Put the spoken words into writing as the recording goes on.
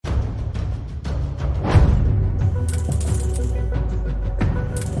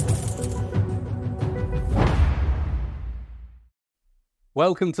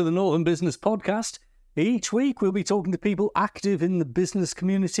Welcome to the Northern Business Podcast. Each week we'll be talking to people active in the business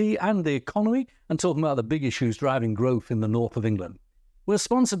community and the economy and talking about the big issues driving growth in the north of England. We're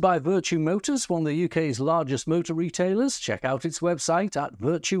sponsored by Virtue Motors, one of the UK's largest motor retailers. Check out its website at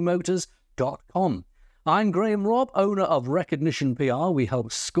virtuemotors.com. I'm Graham Robb, owner of Recognition PR. We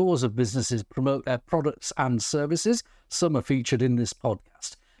help scores of businesses promote their products and services. Some are featured in this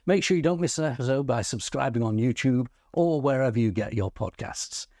podcast. Make sure you don't miss an episode by subscribing on YouTube or wherever you get your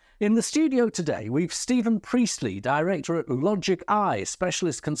podcasts. In the studio today, we've Stephen Priestley, director at Logic Eye,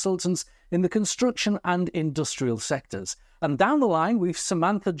 specialist consultants in the construction and industrial sectors. And down the line, we've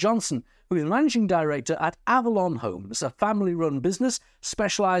Samantha Johnson, who is managing director at Avalon Homes, a family-run business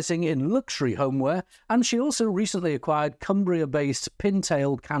specialising in luxury homeware, and she also recently acquired Cumbria-based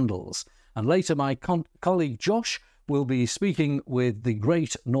Pintail Candles. And later, my colleague Josh will be speaking with the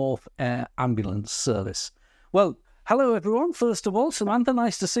Great North Air Ambulance Service. Well, hello everyone. First of all, Samantha,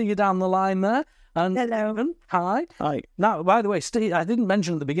 nice to see you down the line there. And hello. Stephen, hi. Hi. Now, by the way, Steve, I didn't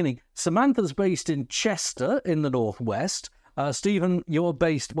mention at the beginning, Samantha's based in Chester in the northwest. Stephen, you're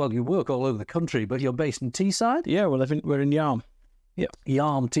based, well, you work all over the country, but you're based in Teesside? Yeah, we're in Yarm. Yeah.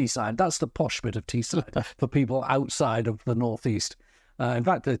 Yarm, Teesside. That's the posh bit of Teesside for people outside of the northeast. In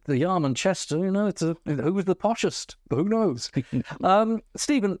fact, the Yarm and Chester, you know, who's the poshest? Who knows?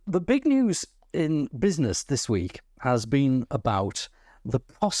 Stephen, the big news in business this week has been about the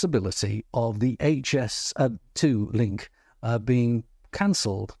possibility of the HS2 link being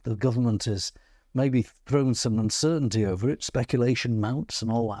cancelled. The government has maybe thrown some uncertainty over it, speculation mounts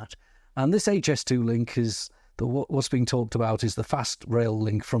and all that. And this HS2 link is, what's being talked about is the fast rail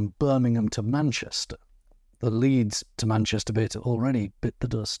link from Birmingham to Manchester. The Leeds to Manchester bit already bit the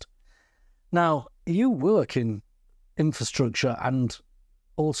dust. Now, you work in infrastructure and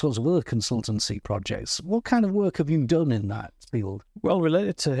all sorts of other consultancy projects. What kind of work have you done in that field? Well,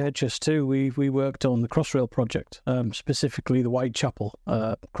 related to HS2, we worked on the Crossrail project, specifically the Whitechapel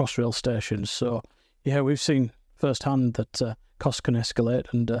Crossrail station. So, yeah, we've seen firsthand that costs can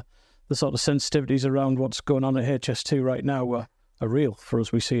escalate, and the sort of sensitivities around what's going on at HS2 right now are real for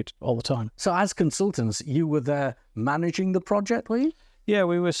us. We see it all the time. So as consultants, you were there managing the project, were you? Yeah,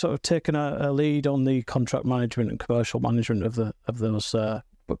 we were sort of taking a lead on the contract management and commercial management of those,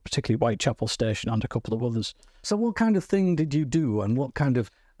 but particularly Whitechapel Station and a couple of others. So what kind of thing did you do, and what kind of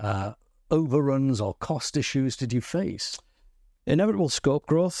overruns or cost issues did you face? Inevitable scope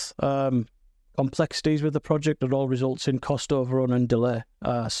growth, complexities with the that all results in cost overrun and delay.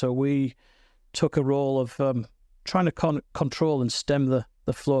 So we took a role of trying to control and stem the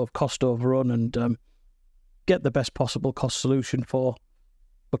flow of cost overrun and get the best possible cost solution for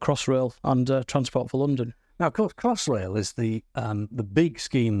Crossrail and Transport for London. Now, Crossrail is the big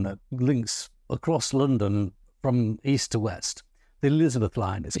scheme that links across London from east to west. The Elizabeth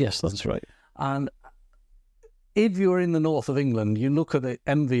line is called. Yes, that's right. And if you're in the north of England, you look at it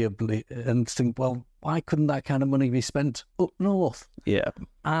enviably and think, well, why couldn't that kind of money be spent up north? Yeah.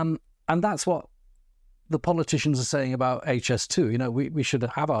 And that's what the politicians are saying about HS2. You know, we should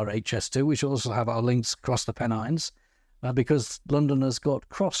have our HS2. We should also have our links across the Pennines because London has got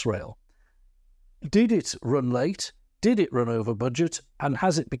Crossrail. Did it run late? Did it run over budget? And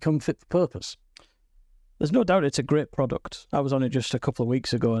has it become fit for purpose? There's no doubt it's a great product. I was on it just a couple of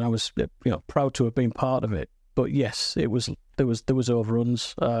weeks ago, and I was proud to have been part of it. But yes, there was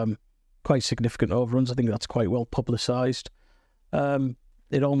overruns, quite significant overruns. I think that's quite well publicised.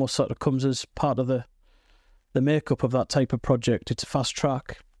 It almost sort of comes as part of the makeup of that type of project. It's a fast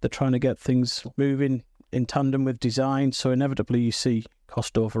track. They're trying to get things moving in tandem with design, so inevitably you see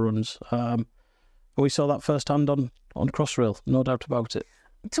cost overruns. We saw that firsthand on Crossrail, no doubt about it.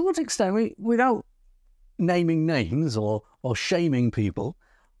 To what extent, without naming names or shaming people,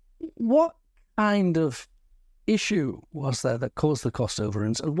 what kind of issue was there that caused the cost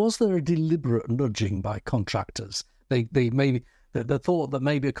overruns? And was there a deliberate nudging by contractors? They thought that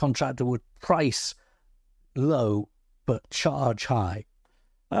maybe a contractor would price low but charge high.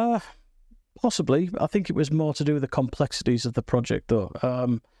 Possibly. I think it was more to do with the complexities of the project,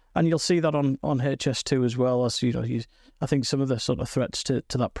 though. And you'll see that on HS2 as well. As I think some of the sort of threats to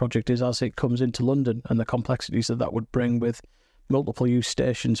that project is as it comes into London and the complexities that would bring with multiple use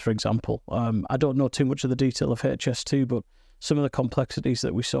stations, for example. I don't know too much of the detail of HS2, but some of the complexities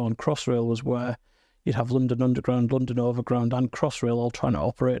that we saw on Crossrail was where you'd have London Underground, London Overground and Crossrail all trying to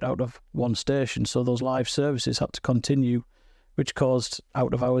operate out of one station. So those live services had to continue, which caused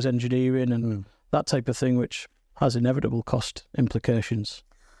out-of-hours engineering and that type of thing, which has inevitable cost implications.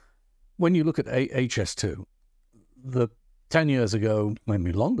 When you look at HS2, 10 years ago,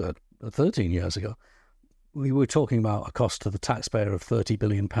 maybe longer, 13 years ago, we were talking about a cost to the taxpayer of £30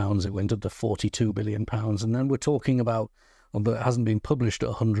 billion. It went up to £42 billion. And then we're talking about, although it hasn't been published at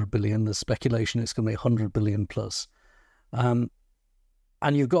 £100 billion, there's speculation it's going to be £100 billion plus. And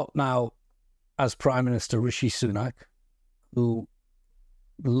you've got now, as Prime Minister, Rishi Sunak, who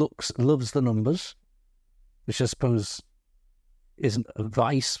loves the numbers, which I suppose isn't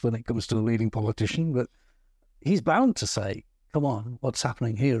advice when it comes to a leading politician, but he's bound to say, come on, what's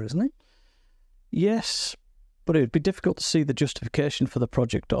happening here, isn't it? Yes, but it would be difficult to see the justification for the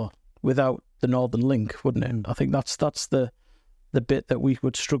project or without the Northern Link, wouldn't it? I think that's the bit that we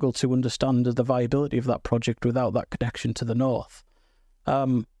would struggle to understand the viability of that project without that connection to the North.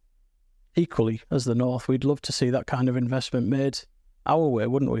 Equally, as the North, we'd love to see that kind of investment made our way,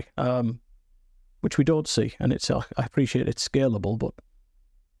 wouldn't we? Which we don't see, and I appreciate it's scalable, but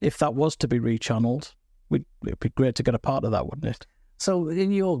if that was to be rechanneled, it'd be great to get a part of that, wouldn't it? So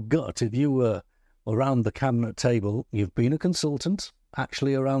in your gut, if you were around the cabinet table, you've been a consultant,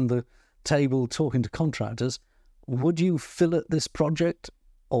 actually around the table talking to contractors, would you fillet this project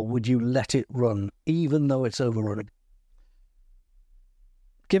or would you let it run, even though it's overrunning?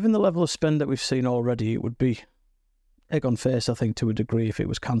 Given the level of spend that we've seen already, it would be egg on face, I think, to a degree, if it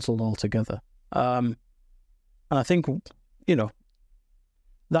was cancelled altogether. And I think,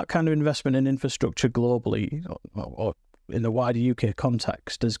 that kind of investment in infrastructure globally, or in the wider UK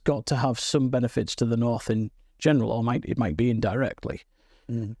context, has got to have some benefits to the North in general, or it might be indirectly.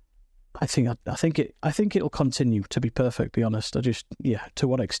 Mm. I think it'll continue, to be perfectly honest. To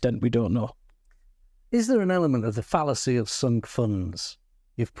what extent, we don't know. Is there an element of the fallacy of sunk funds?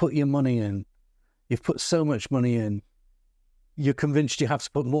 You've put your money in, you've put so much money in, you're convinced you have to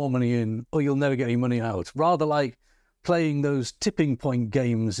put more money in or you'll never get any money out. Rather like playing those tipping point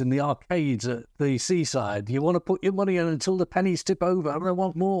games in the arcades at the seaside. You want to put your money in until the pennies tip over and I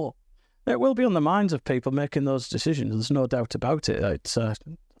want more. It will be on the minds of people making those decisions. There's no doubt about it.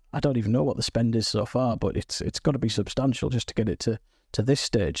 I don't even know what the spend is so far, but it's got to be substantial just to get it to this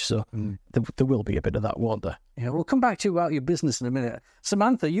stage. So there will be a bit of that, won't there? Yeah, we'll come back to you about your business in a minute.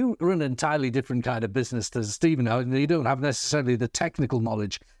 Samantha, you run an entirely different kind of business to Stephen now. You don't have necessarily the technical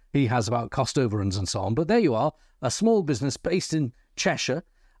knowledge he has about cost overruns and so on. But there you are, a small business based in Cheshire,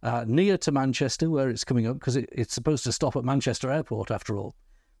 near to Manchester, where it's coming up, because it's supposed to stop at Manchester Airport, after all.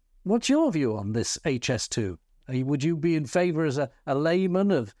 What's your view on this HS2? Would you be in favour as a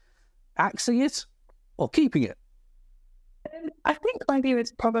layman of axing it or keeping it? I think my view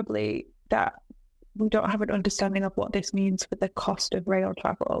is probably that we don't have an understanding of what this means for the cost of rail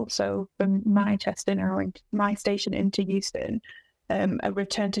travel. So from Manchester now, my station into Euston, a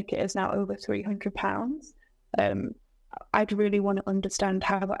return ticket is now over £300. I'd really want to understand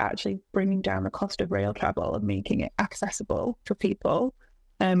how we're actually bringing down the cost of rail travel and making it accessible for people,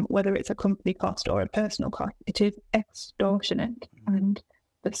 whether it's a company cost or a personal cost. It is extortionate, and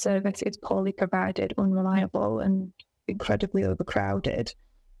the service is poorly provided, unreliable, and incredibly overcrowded.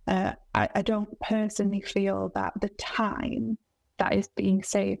 I don't personally feel that the time that is being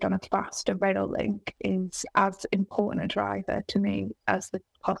saved on a faster rail link is as important a driver to me as the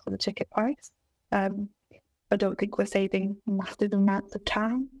cost of the ticket price. I don't think we're saving massive amounts of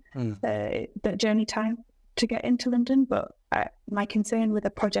time, the journey time to get into London, but my concern with a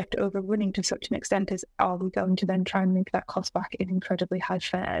project overrunning to such an extent is, are we going to then try and make that cost back in incredibly high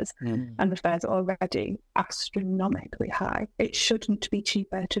fares? And the fares are already astronomically high. It shouldn't be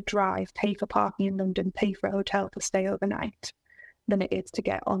cheaper to drive, pay for parking in London, pay for a hotel to stay overnight than it is to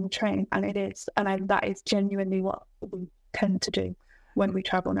get on the train. And it is, and that is genuinely what we tend to do when we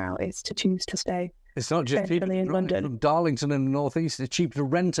travel now, is to choose to stay. It's not just cheap in London. From Darlington in the northeast, it's cheap to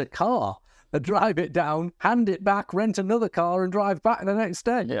rent a car, drive it down, hand it back, rent another car, and drive back the next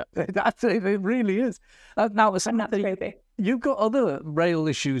day. Yeah, it really is. Now, crazy. You've got other rail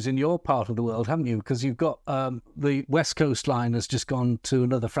issues in your part of the world, haven't you? Because you've got the West Coast line has just gone to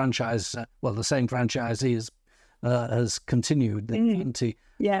another franchise. The same franchisee has continued.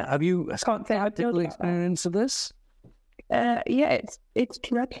 Yeah. Have you had particular experience of this? Yeah, it's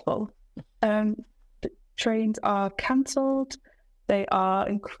dreadful. The trains are cancelled. They are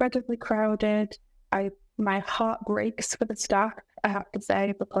incredibly crowded. My heart breaks for the staff, I have to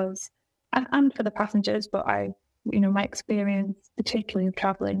say, because and for the passengers. But my experience, particularly of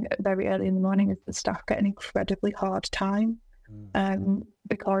travelling very early in the morning, is the staff get an incredibly hard time,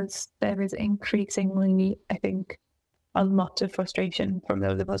 because there is increasingly, I think, a lot of frustration from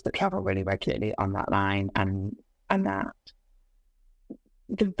those of us that travel really regularly on that line, and that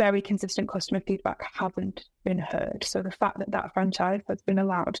the very consistent customer feedback hasn't been heard. So the fact that franchise has been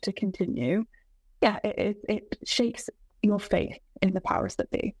allowed to continue, it shakes your faith in the powers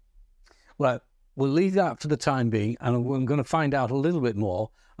that be. Well, we'll leave that for the time being, and we're going to find out a little bit more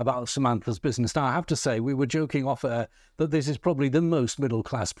about Samantha's business. Now, I have to say, we were joking off air that this is probably the most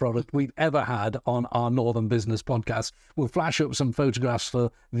middle-class product we've ever had on our Northern Business podcast. We'll flash up some photographs for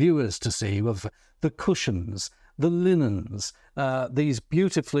viewers to see of the cushions, the linens, these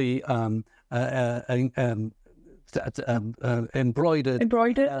beautifully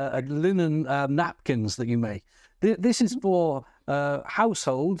embroidered linen napkins that you make. This is for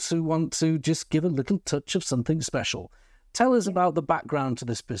households who want to just give a little touch of something special. Tell us about the background to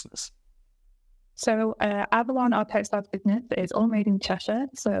this business. So Avalon, our textiles business, is all made in Cheshire.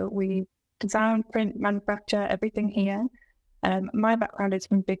 So we design, print, manufacture everything here. My background is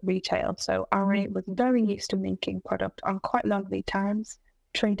from big retail. So I was very used to making product on quite long lead times,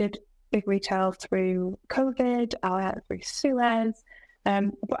 traded big retail through COVID, through Suez.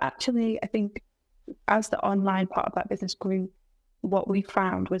 But actually, I think as the online part of that business grew, what we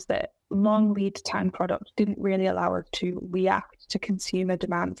found was that long lead time product didn't really allow us to react to consumer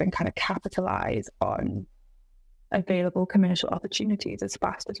demands and kind of capitalize on available commercial opportunities as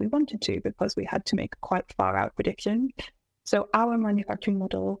fast as we wanted to, because we had to make quite far out predictions. So our manufacturing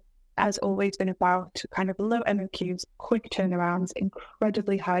model has always been about kind of low MOQs, quick turnarounds,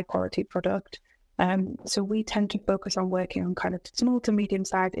 incredibly high quality product. So we tend to focus on working on kind of small to medium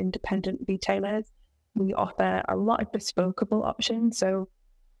sized independent retailers. We offer a lot of bespokeable options. So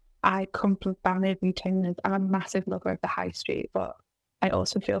I come from a family of retailers. I'm a massive lover of the high street, but I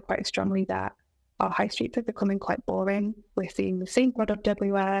also feel quite strongly that our high streets are becoming quite boring. We're seeing the same product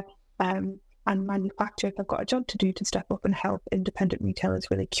everywhere. And manufacturers have got a job to do to step up and help independent retailers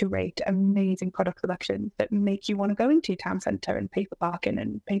really curate amazing product selections that make you want to go into town centre and pay for parking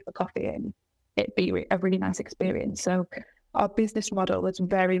and pay for coffee, and it be a really nice experience. So our business model was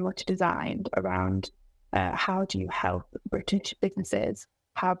very much designed around how do you help British businesses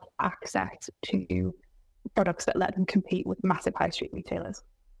have access to products that let them compete with massive high street retailers.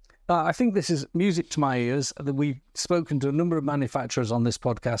 I think this is music to my ears. We've spoken to a number of manufacturers on this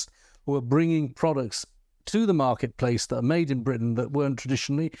podcast who are bringing products to the marketplace that are made in Britain that weren't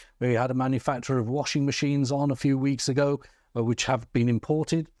traditionally. We had a manufacturer of washing machines on a few weeks ago, which have been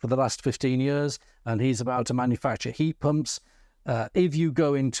imported for the last 15 years, and he's about to manufacture heat pumps. If you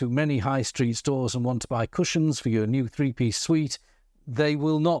go into many high street stores and want to buy cushions for your new three-piece suite, they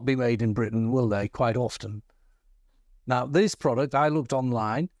will not be made in Britain, will they, quite often? Now, this product, I looked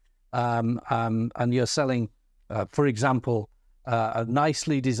online, and you're selling, for example, a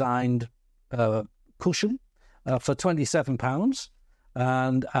nicely designed cushion for £27.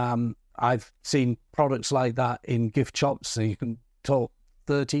 And I've seen products like that in gift shops, so you can talk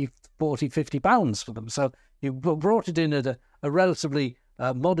 30, 40, 50 pounds for them. So you brought it in at a relatively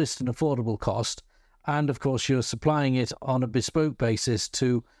modest and affordable cost. And of course, you're supplying it on a bespoke basis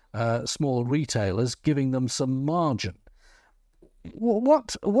to small retailers, giving them some margin. Where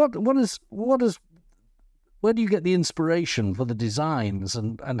do you get the inspiration for the designs,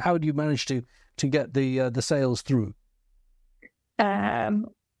 and how do you manage to get the sales through?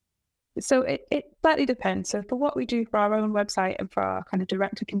 So it slightly depends. So for what we do for our own website and for our kind of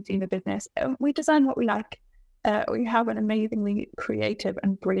direct-to-consumer business, we design what we like. We have an amazingly creative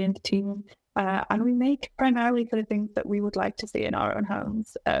and brilliant team, and we make primarily for the things that we would like to see in our own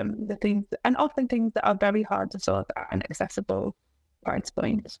homes. The things, and often things that are very hard to source at an accessible price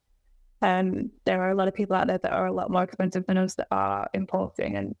point. There are a lot of people out there that are a lot more expensive than us that are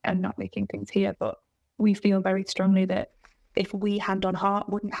importing and not making things here. But we feel very strongly that if we hand on heart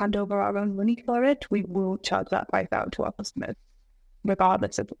wouldn't hand over our own money for it, we will charge that price out to our customers,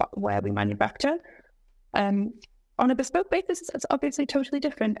 regardless of where we manufacture. On a bespoke basis, it's obviously totally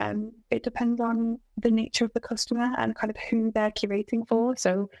different. It depends on the nature of the customer and kind of who they're curating for.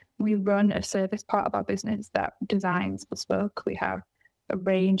 So we run a service part of our business that designs bespoke. We have a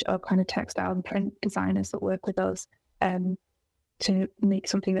range of kind of textile and print designers that work with us to make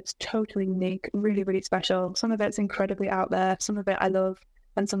something that's totally unique, really, really special. Some of it's incredibly out there, some of it I love,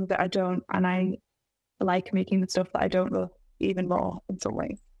 and some of it I don't. And I like making the stuff that I don't love even more in some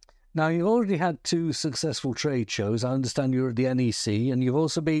ways. Now, you've already had 2 successful trade shows. I understand you're at the NEC, and you've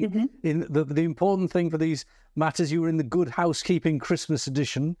also been in the important thing for these matters, you were in the Good Housekeeping Christmas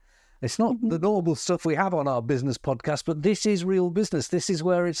edition. It's not the normal stuff we have on our business podcast, but this is real business. This is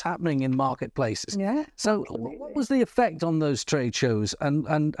where it's happening in marketplaces. Yeah. So what was the effect on those trade shows and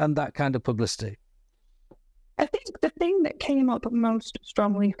that kind of publicity? I think the thing that came up most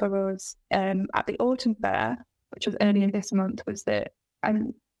strongly for us at the Autumn Fair, which was earlier this month, was that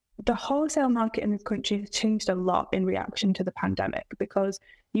the wholesale market in this country has changed a lot in reaction to the pandemic, because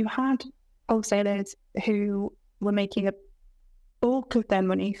you had wholesalers who were making bulk of their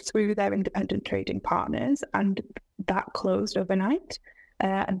money through their independent trading partners, and that closed overnight,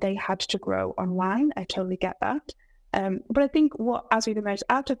 and they had to grow online. I totally get that. But I think as we've emerged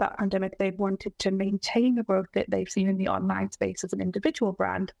out of that pandemic, they've wanted to maintain the growth that they've seen in the online space as an individual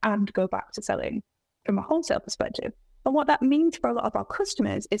brand and go back to selling from a wholesale perspective. And what that means for a lot of our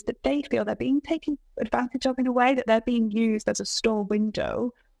customers is that they feel they're being taken advantage of in a way, that they're being used as a store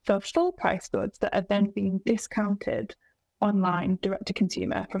window for full price goods that are then being discounted online direct to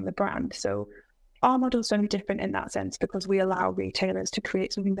consumer from the brand. So our model is very different in that sense, because we allow retailers to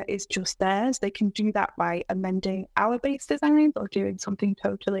create something that is just theirs. They can do that by amending our base designs or doing something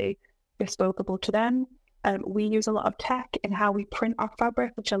totally bespokeable to them. We use a lot of tech in how we print our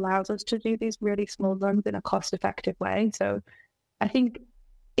fabric, which allows us to do these really small runs in a cost-effective way. So I think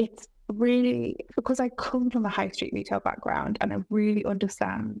it's really, because I come from a high street retail background and I really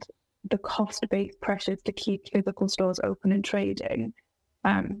understand the cost-based pressures to keep physical stores open and trading,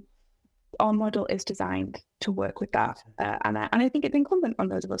 our model is designed to work with that. And I think it's incumbent on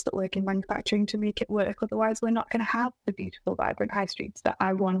those of us that work in manufacturing to make it work. Otherwise, we're not going to have the beautiful, vibrant high streets that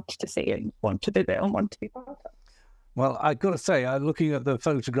I want to see and want to visit and want to be part of. Well, I've got to say, looking at the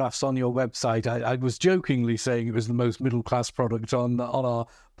photographs on your website, I was jokingly saying it was the most middle-class product on our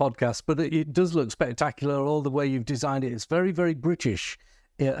podcast, but it does look spectacular, all the way you've designed it. It's very, very British,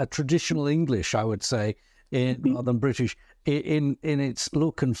 a traditional English, I would say, rather than British, in its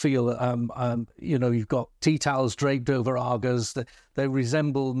look and feel. You've got tea towels draped over argas. They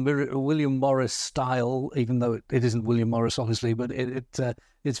resemble William Morris style, even though it isn't William Morris, obviously, but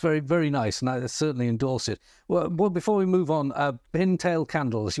it's very, very nice, and I certainly endorse it. Well, before we move on, Pintail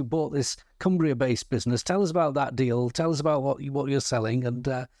Candles, you bought this Cumbria-based business. Tell us about that deal. Tell us about what you're selling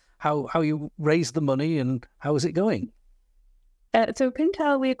and how you raised the money and how is it going? So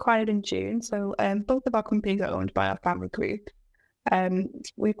Pintail we acquired in June. So both of our companies are owned by our family group.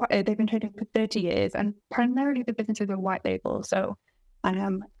 They've been trading for 30 years, and primarily the businesses are white label. So I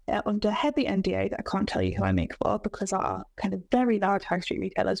am under heavy NDA that I can't tell you who I make for, because our kind of very large high street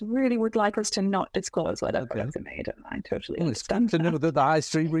retailers really would like us to not disclose where their products are made, and I totally understand. It's good to know that the high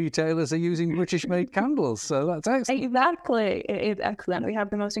street retailers are using British-made candles, so that's excellent. Exactly, it is excellent. We have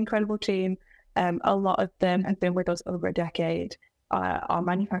the most incredible team. A lot of them have been with us over a decade. Our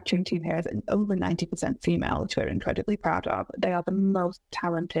manufacturing team here is over 90% female, which we're incredibly proud of. They are the most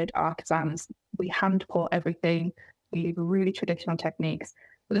talented artisans. We hand pour everything. We use really traditional techniques.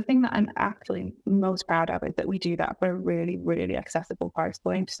 But the thing that I'm actually most proud of is that we do that for a really, really accessible price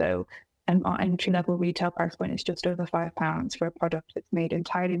point. So our entry-level retail price point is just over £5 for a product that's made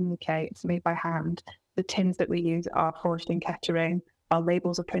entirely in the UK. It's made by hand. The tins that we use are forged in Kettering. Our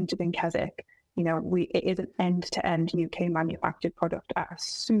labels are printed in Keswick. It is an end-to-end UK manufactured product at a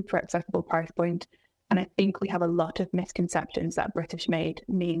super accessible price point. And I think we have a lot of misconceptions that British made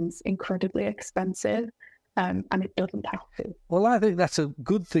means incredibly expensive. And it doesn't have to. Well, I think that's a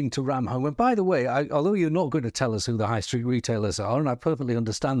good thing to ram home. And by the way, although you're not going to tell us who the high street retailers are, and I perfectly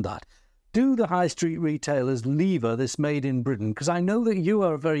understand that, do the high street retailers lever this made in Britain? Because I know that you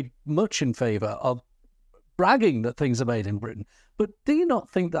are very much in favour of bragging that things are made in Britain. But do you not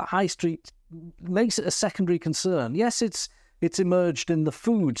think that high street makes it a secondary concern? Yes, it's emerged in the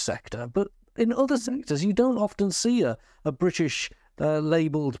food sector, but in other sectors, you don't often see a British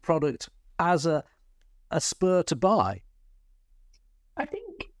labelled product as a spur to buy. I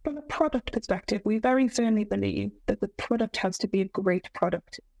think from a product perspective, we very firmly believe that the product has to be a great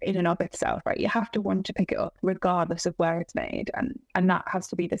product in and of itself, right? You have to want to pick it up regardless of where it's made. And that has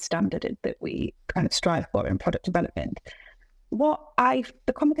to be the standard that we kind of strive for in product development.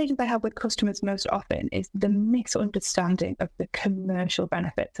 The conversations I have with customers most often is the misunderstanding of the commercial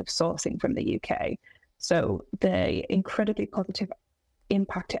benefits of sourcing from the UK. So the incredibly positive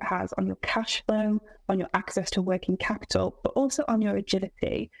impact it has on your cash flow, on your access to working capital, but also on your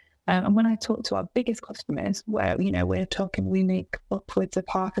agility. And when I talk to our biggest customers, where we're talking, we make upwards of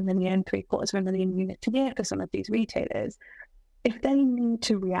 500,000, 750,000 units a year for some of these retailers. If they need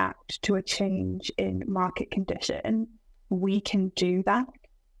to react to a change in market condition, we can do that,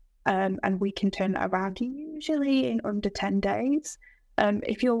 and we can turn it around usually in under 10 days.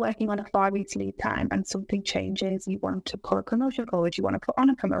 If you're working on a 5-week lead time and something changes, you want to put a promotion forward, you want to put on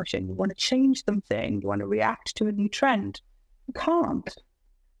a promotion, you want to change something, you want to react to a new trend, you can't.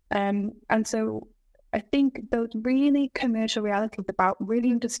 And so I think those really commercial realities about really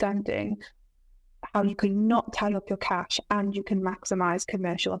understanding how you can not tie up your cash and you can maximize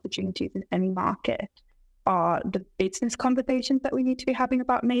commercial opportunities in any market are the business conversations that we need to be having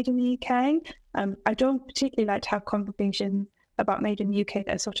about made in the UK. I don't particularly like to have conversations about Made in the UK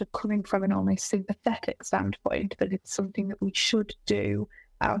that are sort of coming from an almost sympathetic standpoint, that it's something that we should do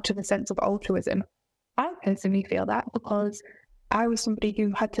out of a sense of altruism. I personally feel that because I was somebody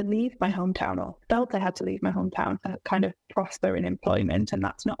who had to leave my hometown, or felt I had to leave my hometown to kind of prosper in employment, and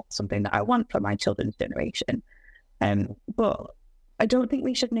that's not something that I want for my children's generation. But I don't think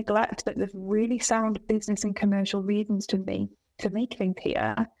we should neglect that there's really sound business and commercial reasons to make things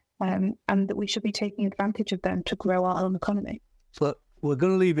here, and that we should be taking advantage of them to grow our own economy. Well, we're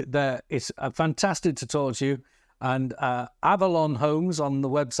going to leave it there. It's fantastic to talk to you. And Avalon Homes on the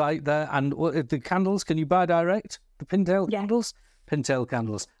website there. And the candles, can you buy direct? The pintail candles? Pintail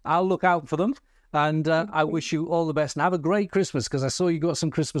candles. I'll look out for them. And I wish you all the best. And have a great Christmas, because I saw you got some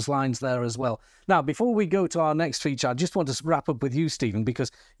Christmas lines there as well. Now, before we go to our next feature, I just want to wrap up with you, Stephen,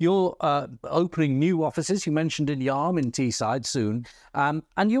 because you're opening new offices. You mentioned in Yarm, in Teesside soon.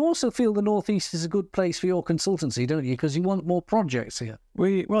 And you also feel the North East is a good place for your consultancy, don't you? Because you want more projects here.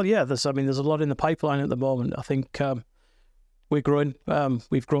 There's a lot in the pipeline at the moment. I think we're growing.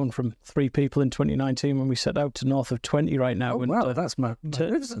 We've grown from 3 people in 2019 when we set out to north of 20 right now. Wow, that's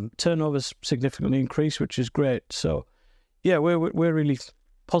magnificent. Turnover's significantly increased, which is great. So, yeah, we're really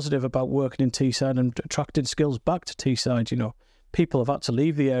positive about working in Teesside and attracting skills back to Teesside. You know, people have had to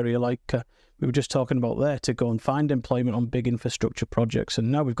leave the area, like we were just talking about there, to go and find employment on big infrastructure projects. And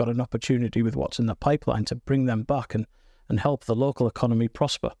now we've got an opportunity with what's in the pipeline to bring them back and help the local economy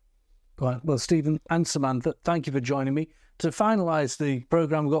prosper. Right. Well, Stephen and Samantha, thank you for joining me. To finalise the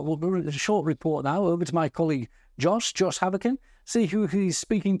programme, we've got a short report now over to my colleague Josh Haverkin, see who he's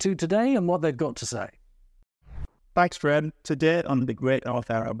speaking to today and what they've got to say. Thanks, Fred. Today on the Great North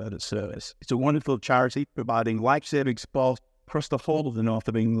Armada Service. It's a wonderful charity providing life-saving support across the whole of the north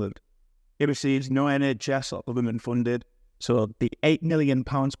of England. It receives no NHS or government funded, so the £8 million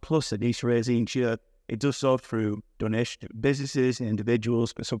plus it needs to raise each year, it does so through donation to businesses and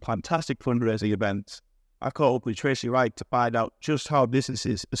individuals for some fantastic fundraising events. I caught up with Tracy Wright to find out just how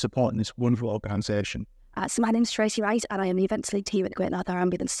businesses are supporting this wonderful organisation. So my name's Tracy Wright, and I am the events lead here at the Great North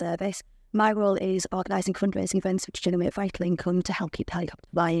Ambulance Service. My role is organising fundraising events which generate vital income to help keep helicopter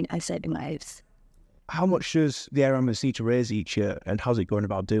flying and saving lives. How much does the Air Ambulance need to raise each year, and how's it going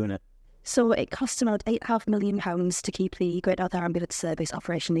about doing it? So it costs around £8.5 million to keep the Great North Ambulance Service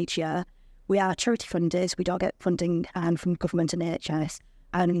operational each year. We are charity funders. We don't get funding from government and NHS.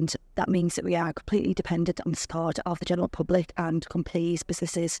 And that means that we are completely dependent on the support of the general public and companies,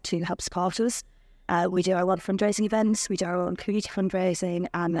 businesses to help support us. We do a lot of fundraising events, we do our own community fundraising,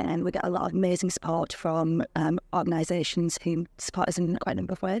 and then we get a lot of amazing support from organisations who support us in quite a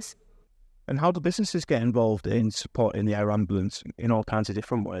number of ways. And how do businesses get involved in supporting the air ambulance in all kinds of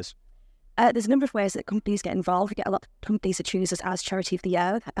different ways? There's a number of ways that companies get involved. We get a lot of companies that choose us as Charity of the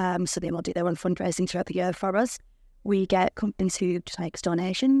Year, so they will do their own fundraising throughout the year for us. We get companies who take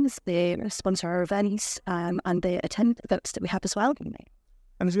donations, they sponsor our events, and they attend the events that we have as well. And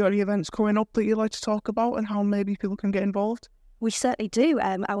has there any events coming up that you'd like to talk about and how maybe people can get involved? We certainly do.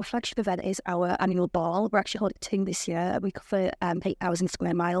 Our flagship event is our annual ball. We're actually holding 2 this year. We cover 8,000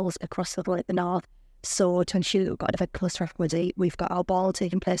 square miles across the whole of the north. So to ensure that we've got an event close to everybody, we've got our ball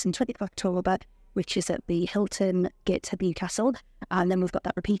taking place on 20th of October, which is at the Hilton Gateshead, Newcastle. And then we've got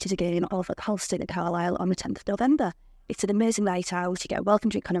that repeated again over at Halston at Carlisle on the 10th of November. It's an amazing night out. You get a welcome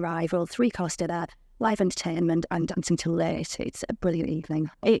drink on arrival, 3-course dinner, live entertainment and dancing till late. It's a brilliant evening.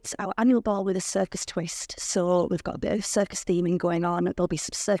 It's our annual ball with a circus twist. So we've got a bit of circus theming going on. There'll be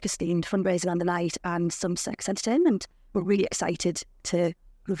some circus themed fundraising on the night and some circus entertainment. We're really excited to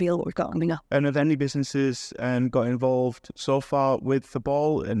reveal what we've got coming up. And have any businesses got involved so far with the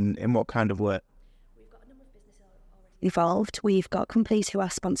ball, and in what kind of way? Involved. We've got companies who are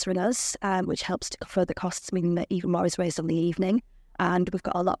sponsoring us, which helps to cover the costs, meaning that even more is raised on the evening. And we've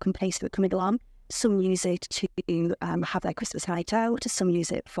got a lot of companies who are coming along. Some use it to have their Christmas night out, some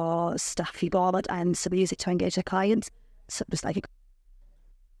use it for staff board, and some use it to engage their clients. So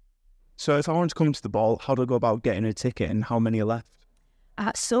if I want to come to the ball, how do I go about getting a ticket, and how many are left?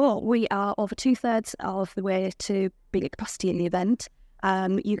 So we are over 2/3 of the way to being at capacity in the event.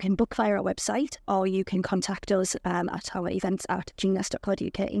 You can book via our website, or you can contact us at our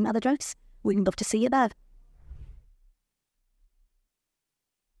events@genius.co.uk email address. We'd love to see you there.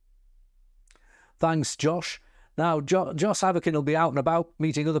 Thanks, Josh. Now, Josh Haverkin will be out and about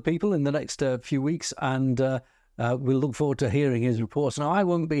meeting other people in the next few weeks, and we'll look forward to hearing his reports. Now, I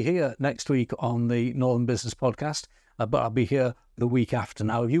won't be here next week on the Northern Business Podcast, but I'll be here the week after.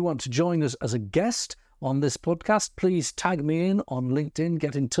 Now, if you want to join us as a guest on this podcast, please tag me in on LinkedIn,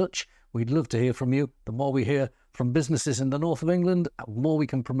 get in touch. We'd love to hear from you. The more we hear from businesses in the north of England, the more we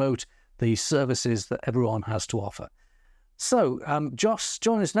can promote the services that everyone has to offer. So, Josh,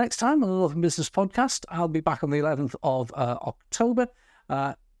 join us next time on the Love and Business podcast. I'll be back on the 11th of October.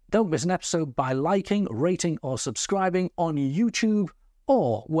 Don't miss an episode by liking, rating, or subscribing on YouTube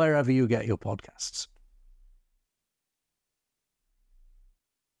or wherever you get your podcasts.